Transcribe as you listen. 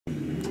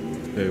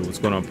Hey, what's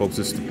going on, folks?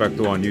 This is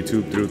Defacto on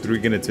YouTube. Through 3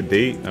 getting it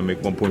today. I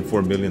make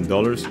 $1.4 million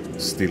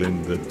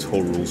stealing the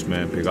Toros,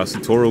 man.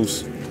 Pegassi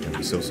Toros. And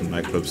we sell some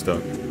nightclub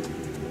stuff.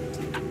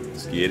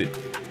 Let's get it.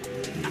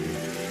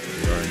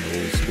 We are an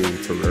old school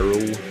Torero.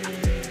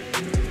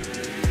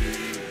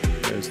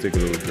 Yeah, let's take a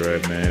little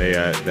drive, man. Hey,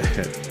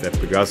 that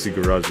Pegassi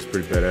garage is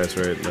pretty badass,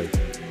 right? Like,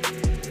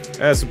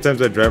 yeah,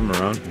 sometimes I drive them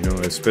around, you know,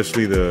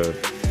 especially the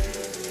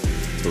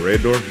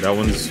Toreador.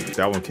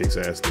 That one kicks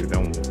ass, dude. That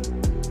one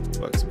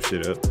fucks some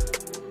shit up.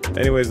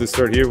 Anyways, let's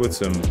start here with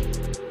some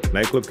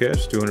nightclub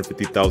cash.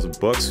 250,000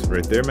 bucks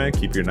right there, man.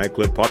 Keep your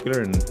nightclub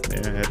popular, and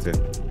man, I had to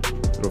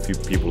throw a few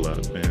people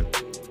out, man.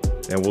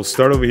 And we'll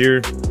start over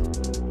here.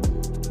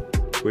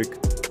 Quick.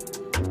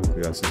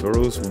 We got some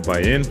Toros. We'll buy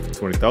in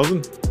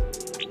 20,000.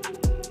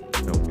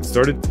 Now we'll get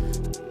started.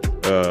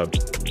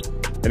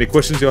 Any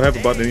questions y'all have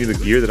about any of the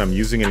gear that I'm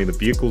using, any of the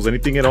vehicles,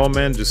 anything at all,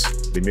 man,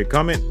 just leave me a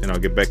comment and I'll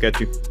get back at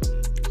you.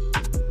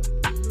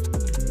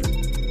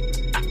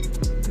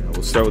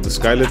 Start with the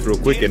skylift real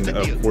quick, and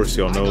of course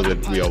y'all know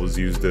that we always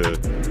use the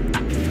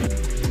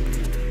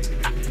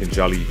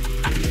Kinjali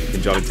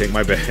tank,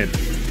 my bad.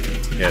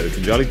 Yeah, the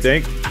Kinjali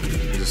tank.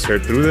 Just tear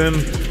through them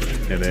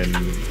and then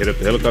hit up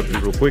the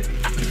helicopters real quick.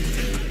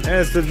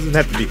 It doesn't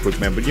have to be quick,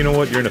 man, but you know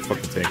what, you're in a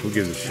fucking tank, who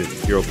gives a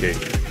shit, you're okay.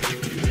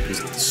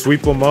 Just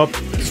sweep them up,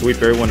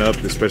 sweep everyone up,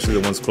 especially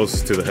the ones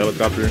closest to the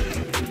helicopter.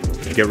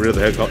 Get rid of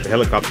the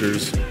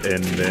helicopters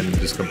and then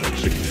just come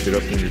pick your shit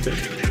up in your tank.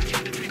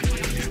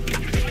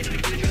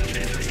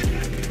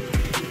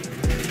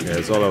 Yeah,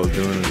 that's all I was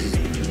doing,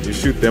 is you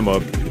shoot them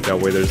up, that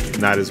way there's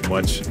not as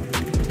much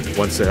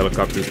once the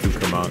helicopters do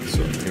come out,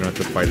 so you don't have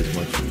to fight as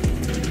much.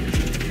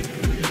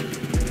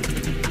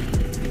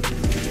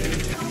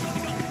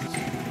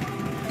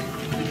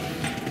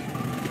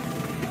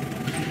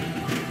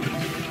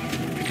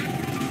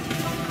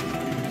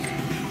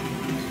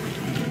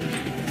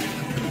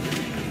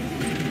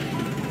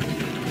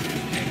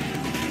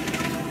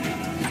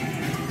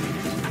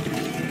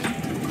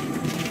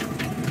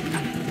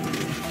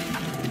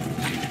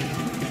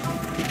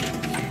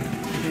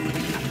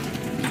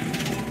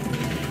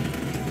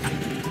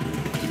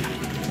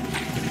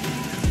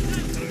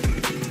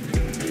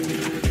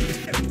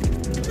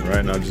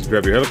 Alright, now just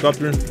grab your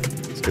helicopter.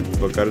 Let's get the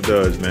fuck out of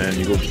Dodge, man.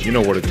 You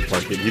know where to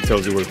park it. He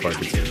tells you where to park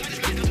it.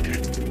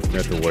 You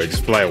have to wait.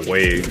 Just fly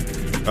away.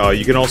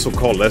 You can also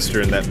call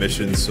Lester in that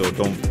mission, so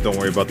don't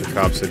worry about the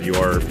cops if you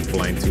are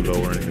flying too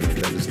low or anything like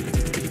that.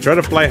 Just try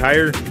to fly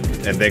higher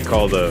and then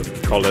call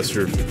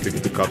Lester to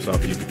get the cops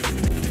off you.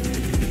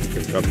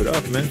 Drop it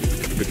off, man.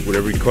 Pick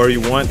whatever car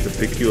you want to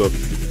pick you up.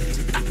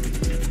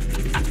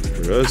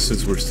 For us,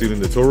 since we're stealing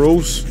the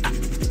Toros,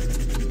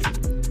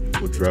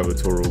 we'll drive a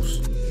Toros.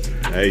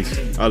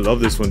 Nice. I love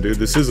this one, dude.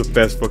 This is a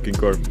fast fucking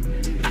car.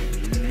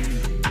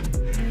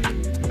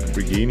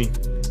 Lamborghini.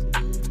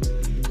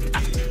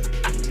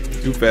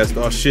 Too fast.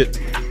 Oh, shit.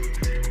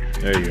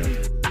 There you go.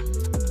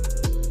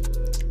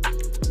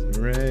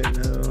 Right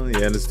now.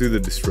 Yeah, let's do the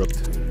disrupt.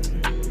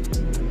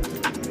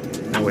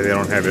 That way they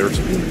don't have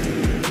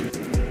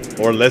airspeed.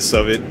 Or less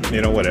of it.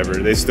 You know, whatever.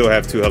 They still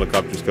have 2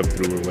 helicopters come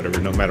through or whatever,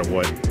 no matter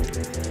what.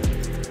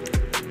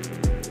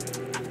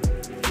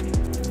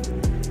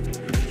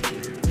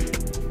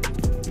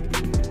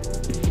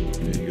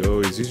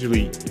 He's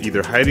usually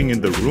either hiding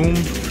in the room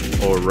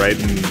or right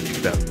in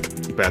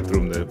that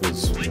bathroom that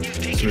was,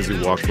 as soon as he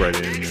walked right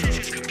in, you know,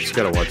 just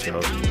gotta watch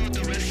out.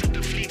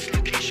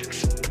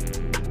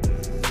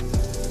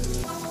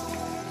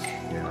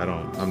 Yeah,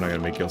 I'm not gonna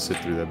make y'all sit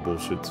through that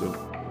bullshit, so.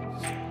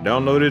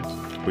 Download it,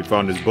 we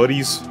found his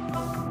buddies.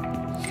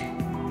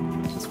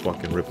 Let's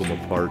fucking rip them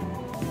apart.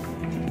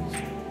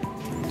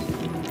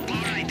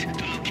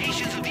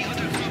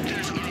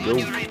 Go.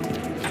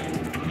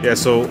 Yeah,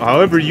 so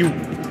however you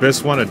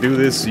best want to do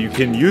this, you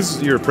can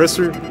use your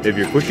oppressor if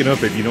you're quick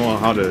enough, if you know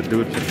how to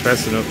do it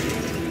fast enough,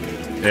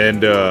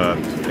 and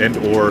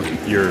or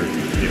your,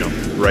 you know,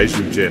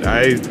 Raiju jet.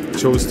 I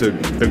chose the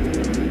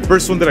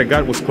first one that I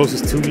got was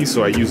closest to me,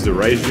 so I used the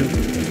Raiju,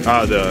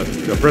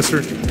 the oppressor.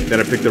 Then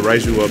I picked the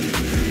Raiju up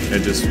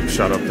and just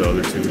shot up the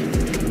other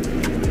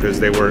 2 because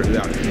they were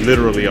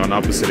literally on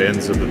opposite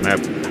ends of the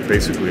map,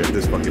 basically at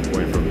this fucking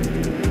point from.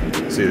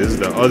 See, this is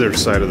the other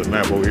side of the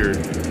map over here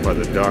by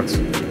the docks.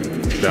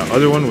 The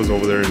other one was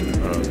over there in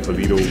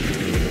Toledo.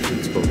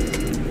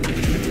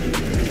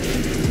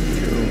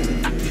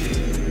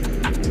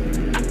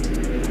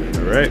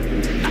 Alright.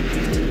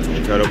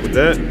 Caught up with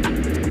that.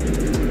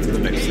 To the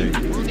next thing.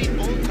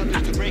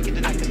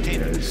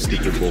 Yeah,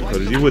 stupid bolt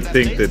cutters. You would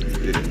think that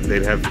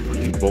they'd have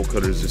fucking bolt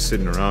cutters just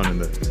sitting around in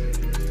the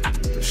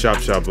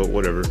shop, but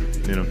whatever.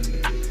 You know,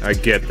 I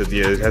get that,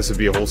 yeah, it has to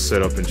be a whole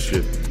setup and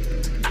shit.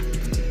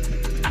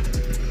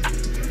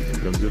 Here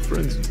comes the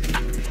frenzy.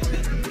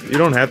 You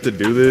don't have to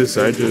do this.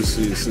 I just,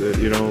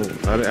 you know,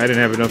 I didn't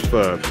have enough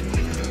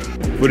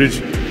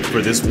footage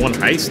for this one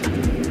heist,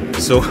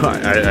 so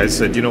I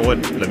said, you know what?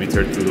 Let me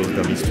tear through those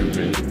dummies too,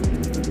 man.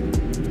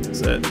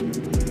 What's that?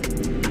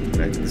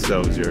 Back to the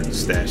cells, you're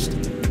stashed.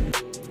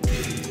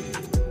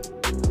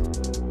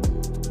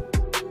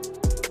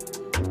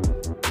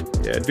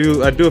 Yeah,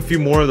 I do a few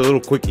more of the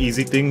little quick,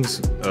 easy things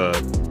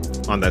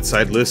on that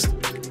side list,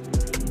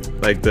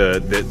 like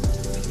the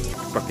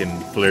fucking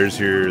flares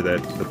here,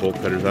 the bolt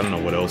cutters. I don't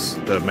know what else.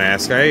 The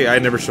mask. I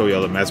never show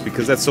y'all the mask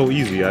because that's so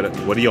easy.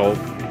 What do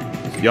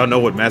y'all know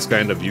what mask I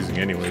end up using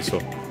anyway? So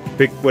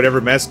pick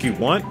whatever mask you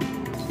want,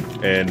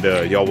 and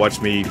y'all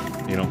watch me,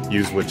 you know,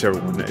 use whichever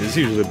one. It's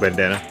usually a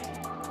bandana.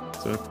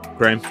 So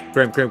crime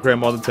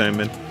all the time,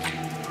 man.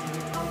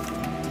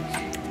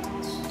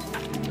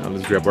 Now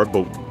let's grab our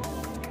boat.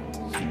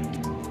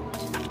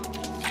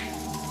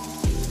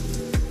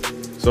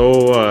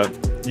 So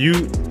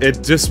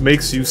it just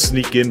makes you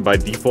sneak in by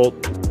default,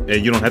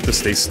 and you don't have to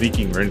stay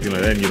sneaking or anything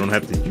like that, and you don't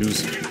have to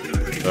use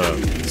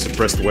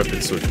suppressed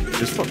weapons. So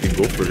just fucking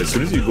go for it. As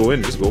soon as you go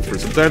in, just go for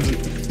it.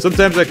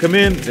 Sometimes I come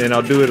in and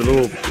I'll do it a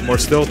little more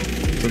stealth.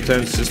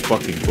 Sometimes just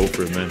fucking go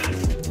for it, man.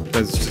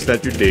 Sometimes it's just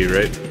at your day,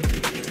 right?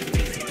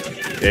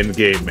 End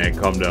game, man.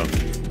 Calm down.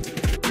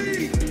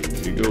 Here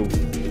you go.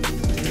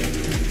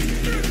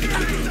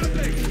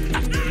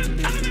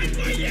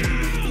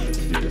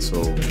 Yeah,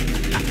 so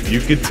you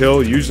can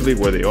tell usually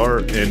where they are,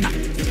 and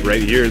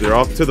right here they're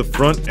off to the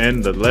front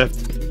and the left.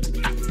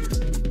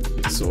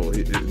 So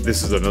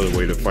this is another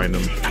way to find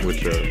them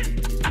with the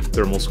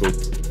thermal scope.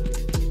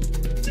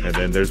 And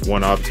then there's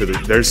some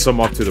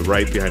off to the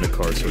right behind the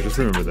car. So just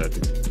remember that,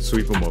 dude.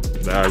 Sweep them up.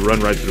 I run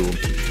right through them.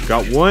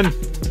 Got one.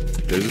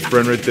 There's his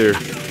friend right there.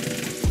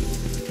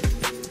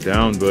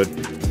 Down, bud.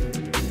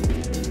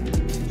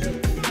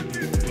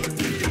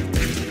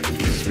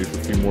 Sweep a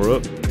few more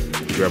up.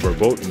 Grab our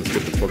boat and let's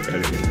get the fuck out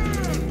of here.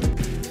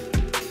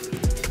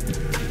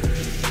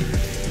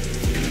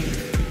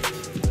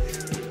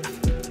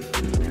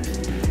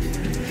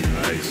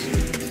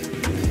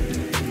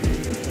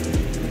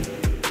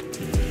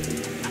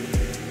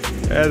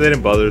 Yeah, they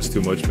didn't bother us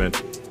too much, man.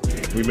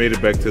 We made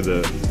it back to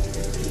the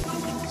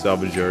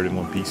salvage yard in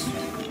one piece.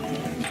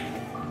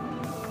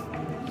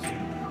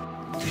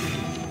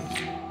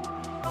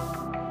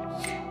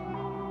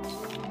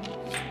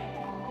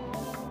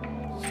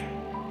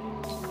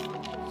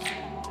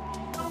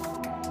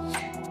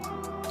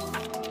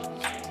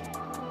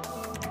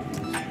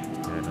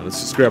 Yeah, now let's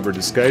just grab our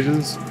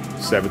disguises,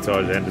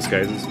 sabotage and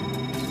disguises.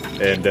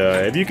 And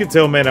if you can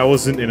tell, man, I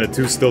wasn't in a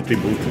too stealthy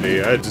mood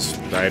today.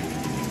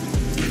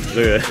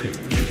 Look at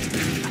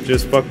that.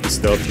 Just fuck the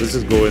stealth. Let's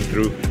just go in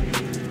through.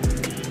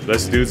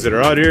 Less dudes that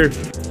are out here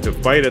to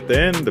fight at the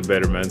end, the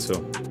better, man.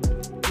 So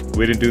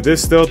we didn't do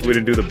this stealth. We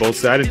didn't do the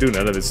bolts. I didn't do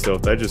none of this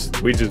stealth.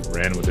 We just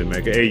ran with it,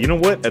 man. Hey, you know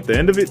what? At the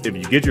end of it, if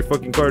you get your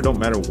fucking car, it don't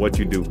matter what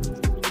you do.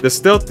 The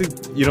stealth,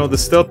 you know, the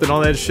stealth and all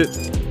that shit.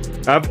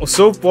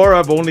 So far,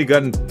 I've only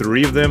gotten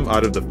 3 of them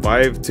out of the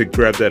 5 to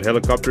grab that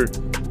helicopter.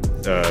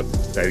 I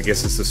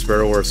guess it's the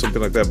Sparrow or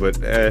something like that, but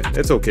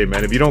it's okay,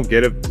 man. If you don't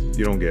get it,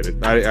 you don't get it.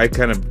 I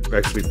kind of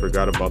actually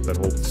forgot about that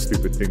whole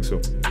stupid thing,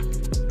 so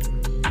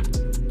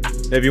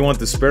if you want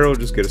the Sparrow,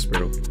 just get a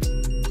Sparrow.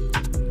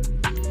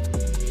 There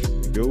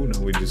you go. Now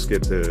we just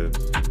get the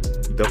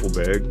duffel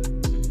bag.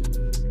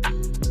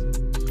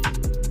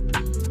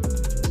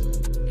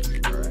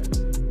 Alright.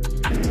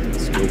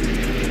 Let's go.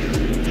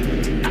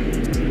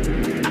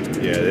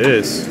 Yeah,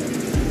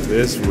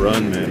 this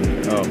run,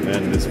 man. Oh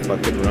man, this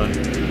fucking run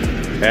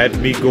had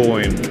me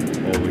going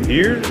over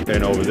here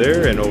and over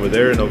there and over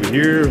there and over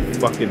here,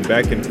 fucking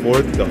back and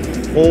forth the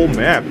whole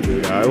map,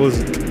 dude.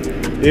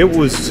 It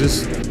was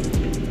just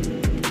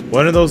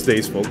one of those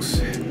days, folks.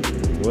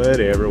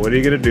 Whatever. What are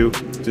you gonna do?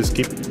 Just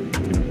keep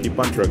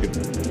on trucking.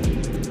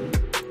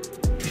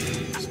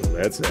 So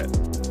that's that.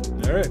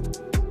 All right,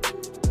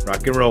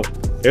 rock and roll.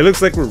 It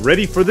looks like we're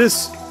ready for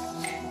this.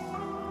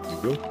 There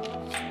you go.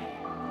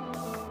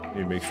 Let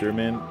me make sure,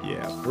 man.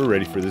 Yeah, we're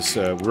ready for this.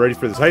 We're ready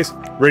for this heist.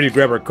 Ready to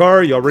grab our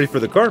car. Y'all ready for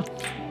the car?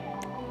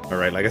 All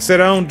right. Like I said,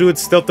 I don't do it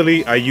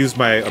stealthily. I use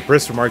my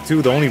oppressor Mark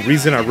II. The only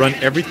reason I run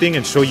everything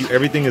and show you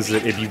everything is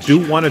that if you do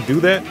want to do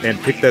that and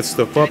pick that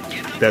stuff up,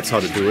 that's how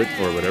to do it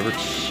or whatever.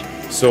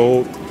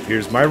 So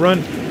here's my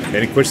run.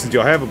 Any questions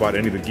y'all have about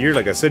any of the gear,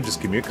 like I said, just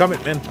give me a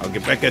comment, man. I'll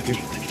get back at you.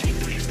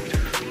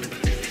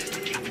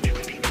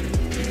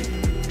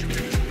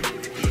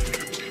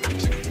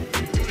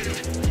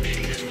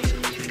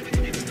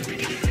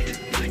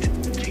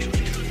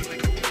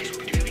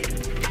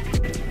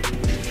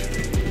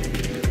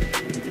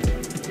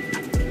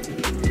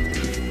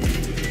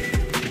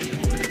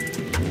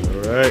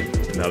 Alright,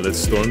 now let's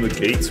storm the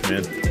gates,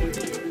 man.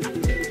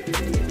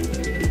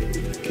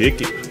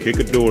 Kick it. Kick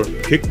a door.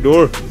 Kick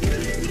door.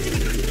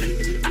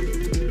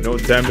 You know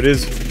what time it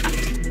is?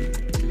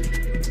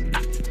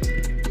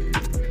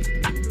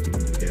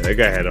 Yeah, that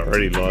guy had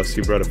already lost.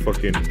 He brought a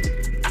fucking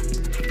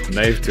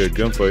knife to a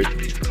gunfight.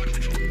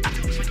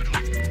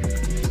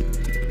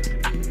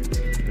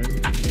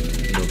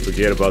 Don't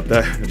forget about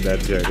that.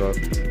 That jack off.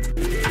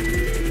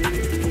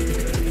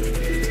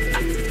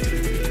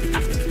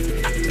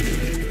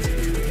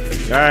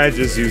 I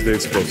just used the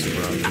explosive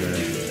rounds,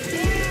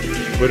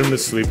 man. Put him to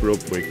sleep real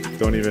quick.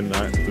 Don't even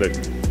look.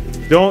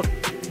 Don't.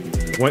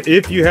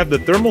 If you have the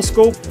thermal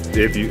scope,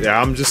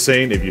 I'm just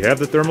saying, if you have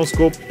the thermal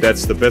scope,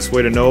 that's the best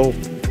way to know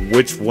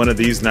which one of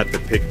these not to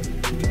pick.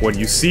 When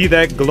you see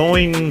that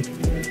glowing,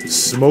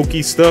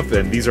 smoky stuff,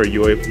 and these are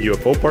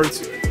UFO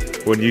parts,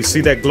 when you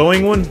see that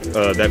glowing one,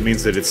 that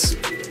means that it's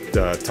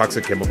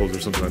toxic chemicals or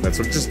something like that.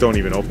 So just don't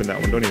even open that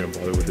one. Don't even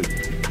bother with it.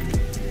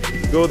 There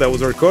you go. That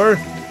was our car.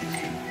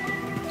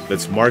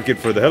 Let's mark it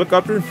for the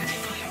helicopter.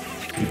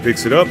 He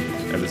picks it up,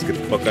 and let's get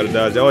the fuck out of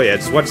Dodge. Oh yeah,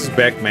 just watch his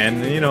back,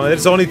 man. You know,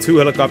 it's only 2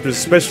 helicopters,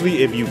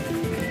 especially if you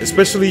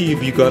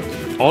got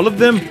all of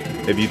them.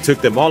 If you took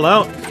them all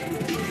out,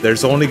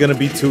 there's only gonna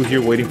be 2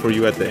 here waiting for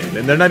you at the end,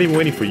 and they're not even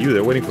waiting for you.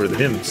 They're waiting for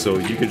him. So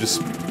you could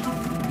just,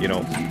 you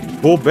know,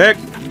 pull back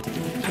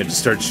and just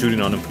start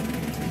shooting on them.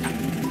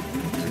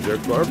 Their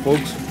car,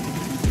 folks.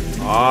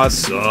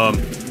 Awesome,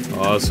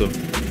 awesome.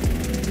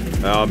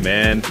 Oh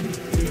man,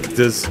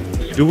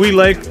 do we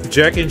like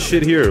jacking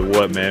shit here or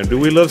what, man? Do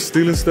we love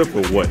stealing stuff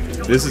or what?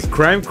 This is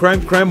crime,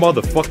 crime, crime all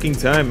the fucking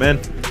time, man.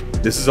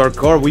 This is our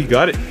car. We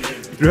got it.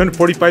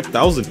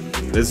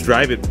 345,000. Let's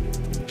drive it.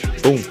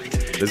 Boom.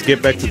 Let's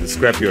get back to the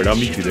scrapyard. I'll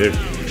meet you there.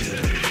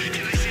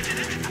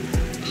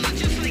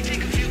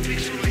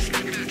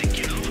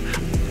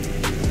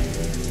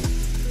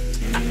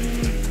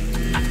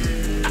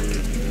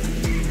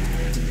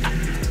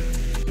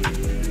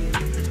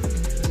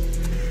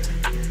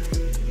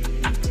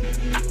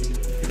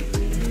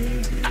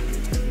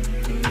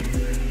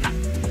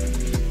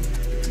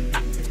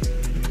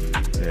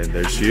 And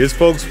there she is,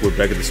 folks. We're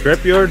back at the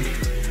scrapyard.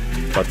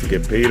 About to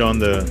get paid on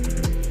the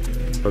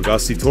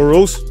Pegassi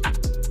Toros.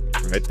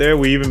 Right there.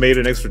 We even made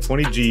an extra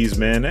 20 G's,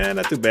 man.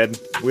 Not too bad.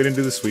 We didn't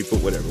do the sweep,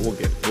 but whatever. We'll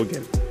get it. We'll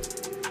get it.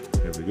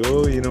 There we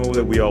go. You know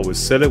that we always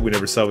sell it. We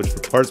never salvage for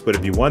parts, but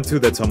if you want to,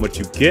 that's how much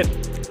you get.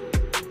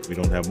 We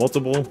don't have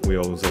multiple. We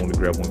always only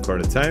grab 1 car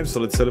at a time.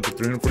 So let's sell it for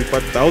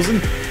 345,000.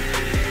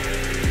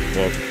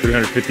 Well,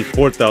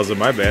 354,000.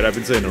 My bad. I've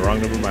been saying the wrong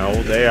number my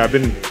whole day. I've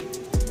been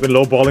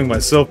lowballing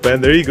myself,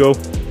 man. There you go.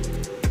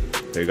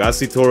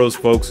 Pegassi Toros,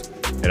 folks.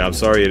 And I'm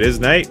sorry it is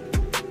night,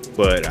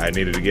 but I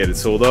needed to get it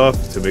sold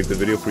off to make the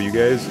video for you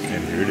guys,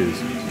 and here it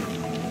is.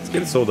 Let's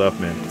get it sold off,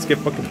 man. Let's get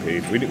fucking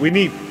paid. We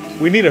need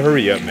to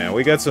hurry up, man.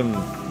 We got some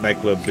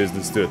nightclub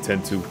business to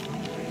attend to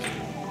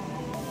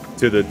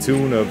the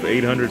tune of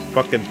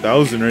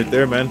 800,000 right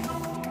there, man.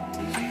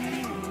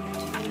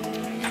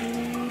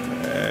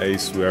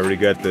 Nice. We already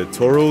got the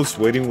Toros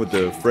waiting with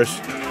the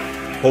fresh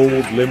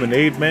cold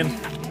lemonade, man.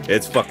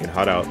 It's fucking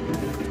hot out.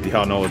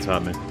 Y'all know it's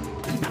hot, man.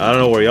 I don't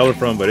know where y'all are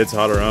from, but it's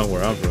hot around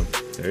where I'm from.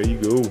 There you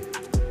go.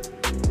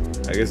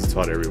 I guess it's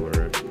hot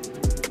everywhere.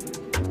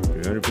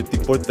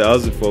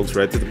 354,000, folks,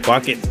 right to the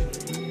pocket.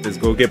 Let's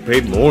go get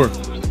paid more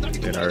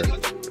in our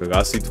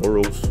Pegassi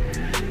Toros.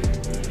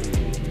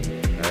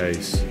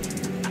 Nice.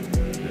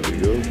 There we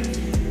go.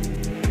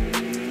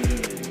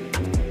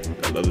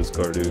 I love this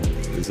car, dude.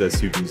 This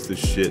SUV's the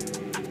shit.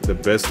 The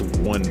best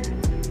one.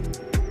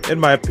 In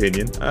my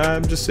opinion.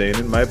 I'm just saying,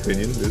 in my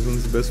opinion, this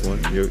one's the best one.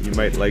 You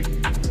might like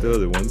the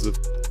other ones, the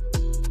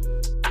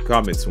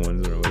comments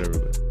ones or whatever.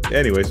 But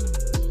anyways,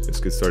 let's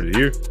get started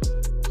here.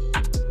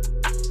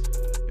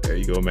 There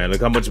you go, man.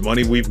 Look how much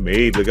money we've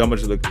made. Look how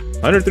much. Look,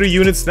 103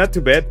 units. Not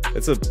too bad.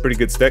 That's a pretty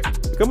good stack.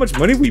 Look how much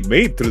money we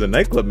made through the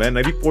nightclub, man.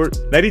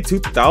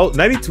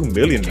 92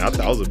 million. Not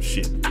thousand.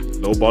 Shit.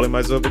 Lowballing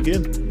myself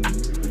again.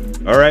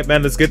 All right,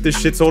 man. Let's get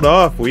this shit sold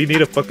off. We need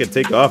to fucking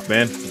take off,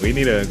 man. We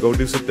need to go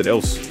do something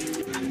else.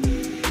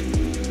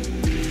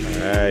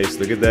 Nice.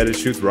 Look at that. It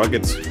shoots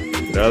rockets.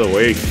 Get out of the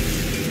way.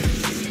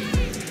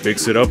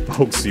 Fix it up,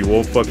 folks. You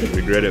won't fucking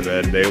regret it,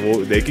 man.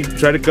 They can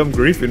try to come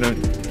griefing,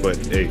 but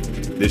hey,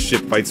 this shit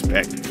fights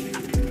back.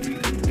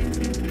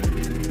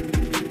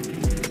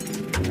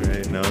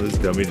 Alright, now this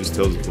dummy just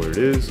tells us where it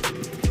is.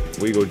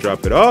 We go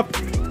drop it off.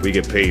 We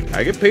get paid.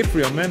 I get paid for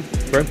y'all, man.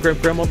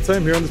 Cram all the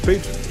time here on this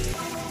page.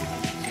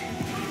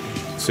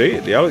 Say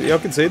it. Y'all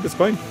can say it. That's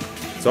fine.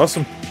 It's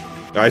awesome.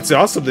 It's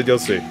awesome that y'all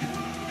say it.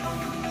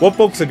 Well,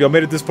 folks, if y'all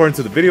made it this far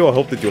into the video, I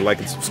hope that you'll like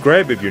and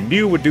subscribe. If you're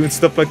new, we're doing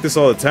stuff like this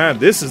all the time.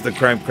 This is the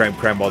crime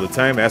all the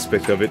time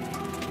aspect of it.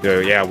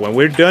 Yeah, when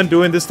we're done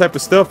doing this type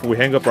of stuff, we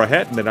hang up our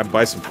hat, and then I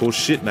buy some cool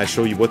shit, and I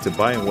show you what to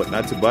buy and what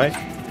not to buy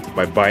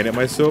by buying it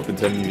myself and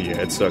telling you,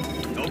 yeah, it sucked.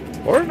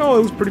 Or, no,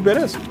 it was pretty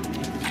badass.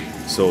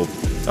 So,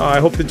 I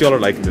hope that y'all are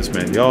liking this,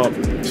 man. Y'all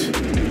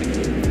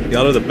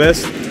are the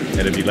best.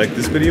 And if you like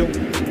this video,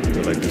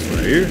 you'll like this one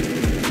right here.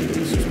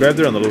 Subscribe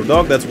there on the little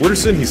dog. That's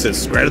Wooderson. He says,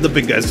 subscribe to the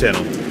big guy's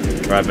channel.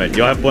 Alright, man.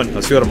 Y'all have fun.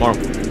 I'll see you tomorrow.